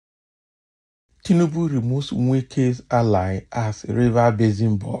Tinubu removes Wike's ally as River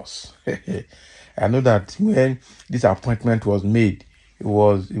Basin boss. I know that when this appointment was made,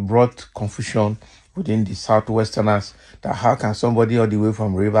 it brought confusion within the Southwesterners that how can somebody all the way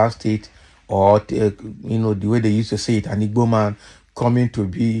from River State or the way they used to say it, an Igbo man coming to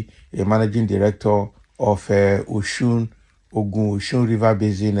be a managing director of Ogun River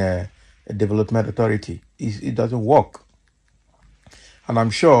Basin Development Authority. It doesn't work. And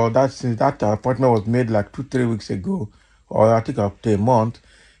I'm sure that since that appointment was made like 2-3 weeks ago, or I think up to a month,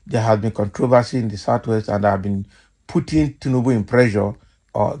 there has been controversy in the Southwest, and they have been putting Tinubu in pressure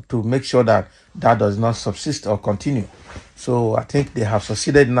to make sure that that does not subsist or continue. So I think they have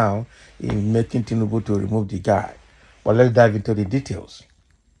succeeded now in making Tinubu to remove the guy. But let's dive into the details.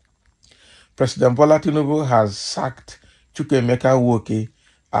 President Bola Tinubu has sacked Chukwuemeka Nwoke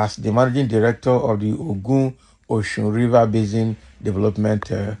as the managing director of the Ogun River Basin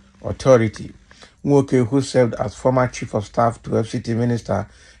Development Authority. Nwoke, who served as former chief of staff to FCT Minister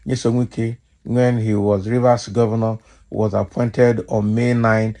Nyesom Wike when he was Rivers governor, was appointed on May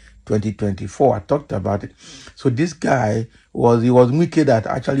 9, 2024. I talked about it. So this guy was Wike that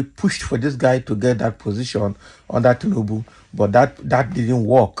actually pushed for this guy to get that position under Tinubu, but that didn't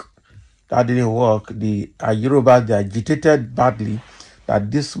work. That didn't work. The Yorubas, they agitated badly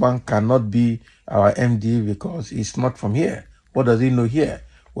that this one cannot be our MD because he's not from here. What does he know here?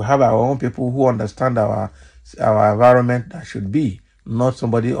 We have our own people who understand our environment that should be, not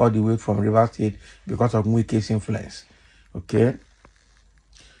somebody all the way from River State because of Wike's influence. Okay?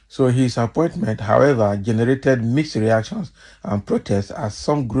 So his appointment, however, generated mixed reactions and protests as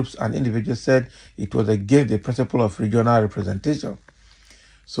some groups and individuals said it was against the principle of regional representation.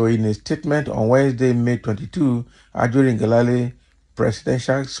 So in a statement on Wednesday, May 22, Ajuri Ngelale,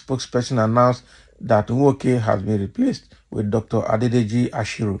 presidential spokesperson, announced that Nwoke has been replaced with Dr. Adedeji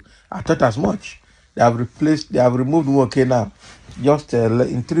Ashiru. I thought as much. They have removed Nwoke now, just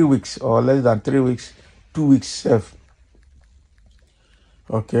in 3 weeks or less than 3 weeks, 2 weeks.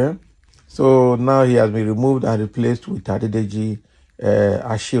 Okay, so now he has been removed and replaced with Adedeji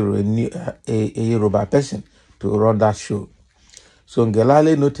Ashiru, a Yoruba person, to run that show. So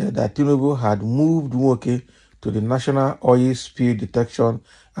Ngelale noted that Tinubu had moved Nwoke to the National Oil Spill Detection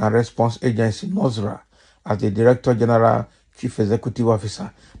and Response Agency, Nosdra, as the Director General Chief Executive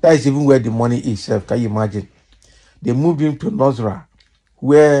Officer. That is even where the money is. Can you imagine? They moved him to Nosdra,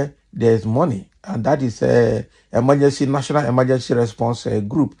 where there's money, and that is a National Emergency Response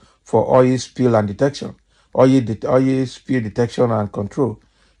Group for oil spill and detection, oil spill detection and control.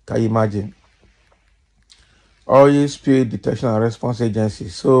 Can you imagine? Oil Spill Detection and Response Agency.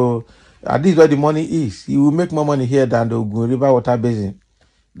 So this is where the money is. You will make more money here than the Ogun River Water Basin.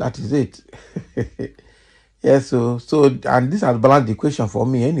 That is it. Yes, so and this has balanced the equation for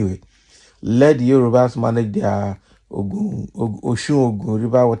me anyway. Let the Yorubas manage their Ogun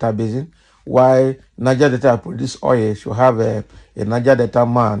River Water Basin, while Niger Delta produce oil should have a Niger Delta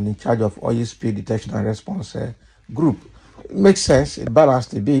man in charge of oil spill detection and response group. It makes sense. It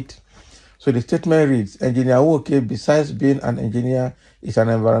balanced a bit. So the statement reads, Engineer Nwoke, besides being an engineer, is an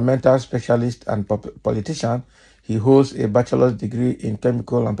environmental specialist and politician. He holds a bachelor's degree in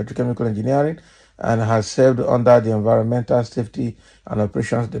chemical and petrochemical engineering and has served under the Environmental Safety and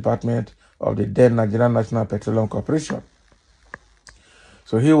Operations Department of the then Nigerian National Petroleum Corporation.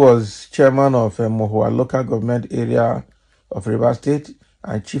 So he was chairman of Mohua local government area of River State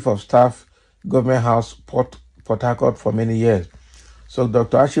and chief of staff, Government House, Port Harcourt for many years. So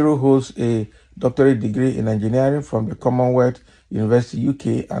Dr. Ashiru holds a doctorate degree in engineering from the Commonwealth University,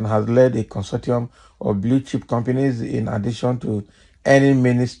 UK, and has led a consortium of blue-chip companies in addition to earning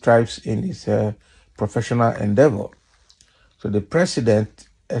many stripes in his professional endeavor. So the president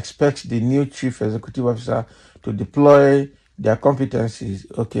expects the new chief executive officer to deploy their competencies,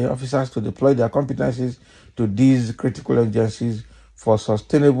 officers to deploy their competencies to these critical agencies for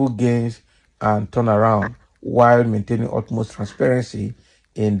sustainable gains and turnaround, while maintaining utmost transparency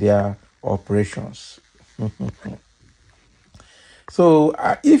in their operations. So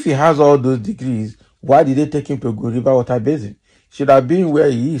if he has all those degrees, why did they take him to Ogun River Water Basin? Should have been where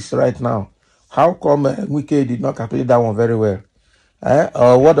he is right now. How come Wike did not calculate that one very well?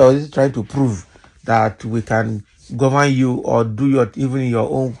 Or what was he trying to prove? That we can govern you or do even in your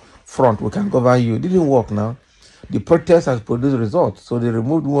own front, we can govern you. It didn't work now. The protest has produced results. So they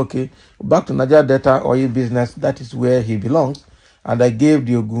removed Nwoke back to Niger Delta oil business. That is where he belongs. And they gave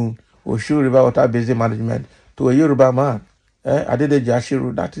the Ogun River Water Basin management to a Yoruba man. Adedeji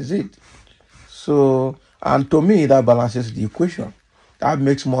Ashiru, that is it. So, and to me, that balances the equation. That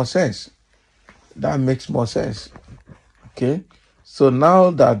makes more sense. That makes more sense. Okay? So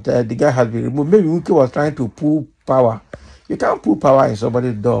now that the guy has been removed, maybe Wike was trying to pull power. You can't pull power in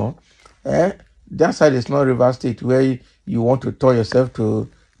somebody's door. That side is not River State where you want to turn yourself to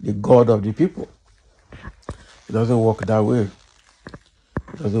the God of the people. It doesn't work that way.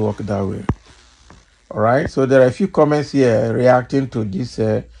 It doesn't work that way. All right. So there are a few comments here reacting to this,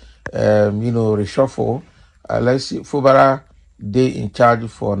 reshuffle. Let's see. Fubara Day in charge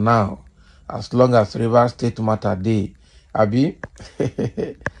for now, as long as River State matter day. Abi,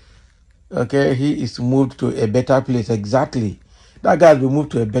 okay, he is moved to a better place. Exactly. That guy has been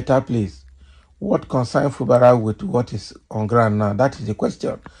moved to a better place. What concerns Fubara with what is on ground now? That is the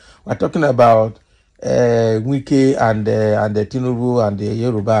question. We're talking about Wike and the Tinubu and the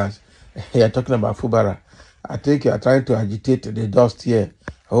Yorubas. You're talking about Fubara. I think you are trying to agitate the dust here.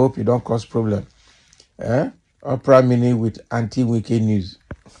 I hope you don't cause problem. Opera Mini with anti-Wike news.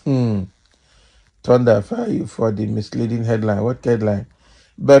 Thunder fire you for the misleading headline. What headline?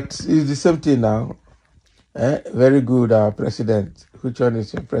 But it's the same thing now. Very good, president. Which one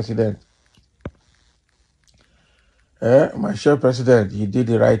is your president? My sure president, you did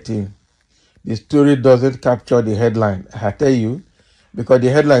the right thing. The story doesn't capture the headline. I tell you, because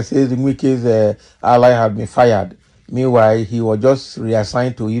the headline says Wike's ally had been fired. Meanwhile, he was just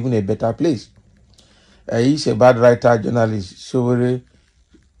reassigned to even a better place. He's a bad writer, journalist. Showore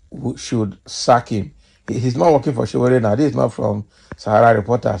should sack him. He's not working for Showore now. This is not from Sahara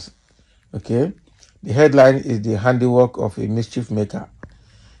Reporters. Okay? The headline is the handiwork of a mischief maker.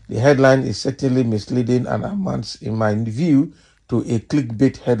 The headline is certainly misleading and amounts, in my view, to a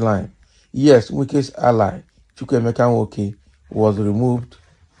clickbait headline. Yes, Wike's ally, Chukwuemeka Nwoke, was removed.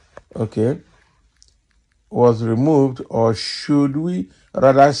 Okay. Was removed, or should we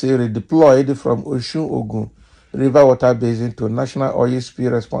rather say redeployed from Osun Ogun River Water Basin to National Oil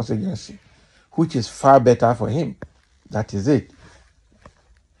Spill Response Agency, which is far better for him. That is it.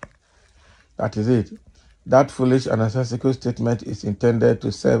 That is it. That foolish and nonsensical statement is intended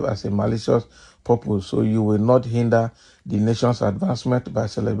to serve as a malicious purpose, so you will not hinder the nation's advancement by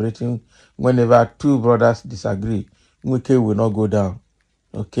celebrating whenever two brothers disagree. Wike will not go down.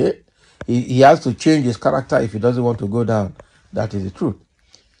 Okay? He has to change his character if he doesn't want to go down. That is the truth.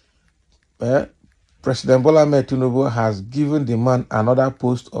 President Bola Ahmed Tinubu has given the man another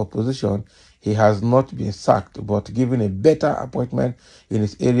post or position. He has not been sacked, but given a better appointment in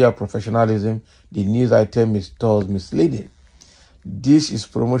his area of professionalism. The news item is thus misleading. This is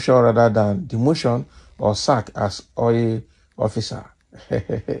promotion rather than demotion or sack as oil officer.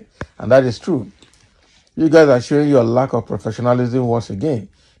 And that is true. You guys are showing your lack of professionalism once again.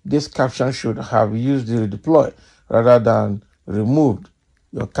 This caption should have used the redeploy rather than removed.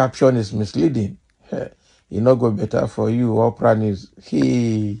 Your caption is misleading. It not go better for you, Opera News.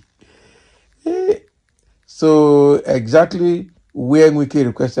 So exactly where Wike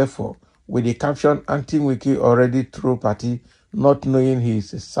requested for, with the caption anti-Wike already through party, not knowing he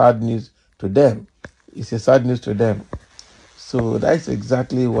is a sad news to them. It's a sad news to them. So that's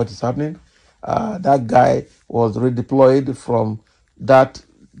exactly what is happening. That guy was redeployed from that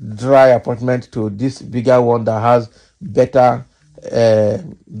dry appointment to this bigger one that has better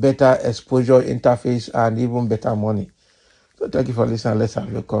exposure interface and even better money. So thank you for listening. Let's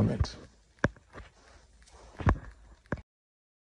have your comment.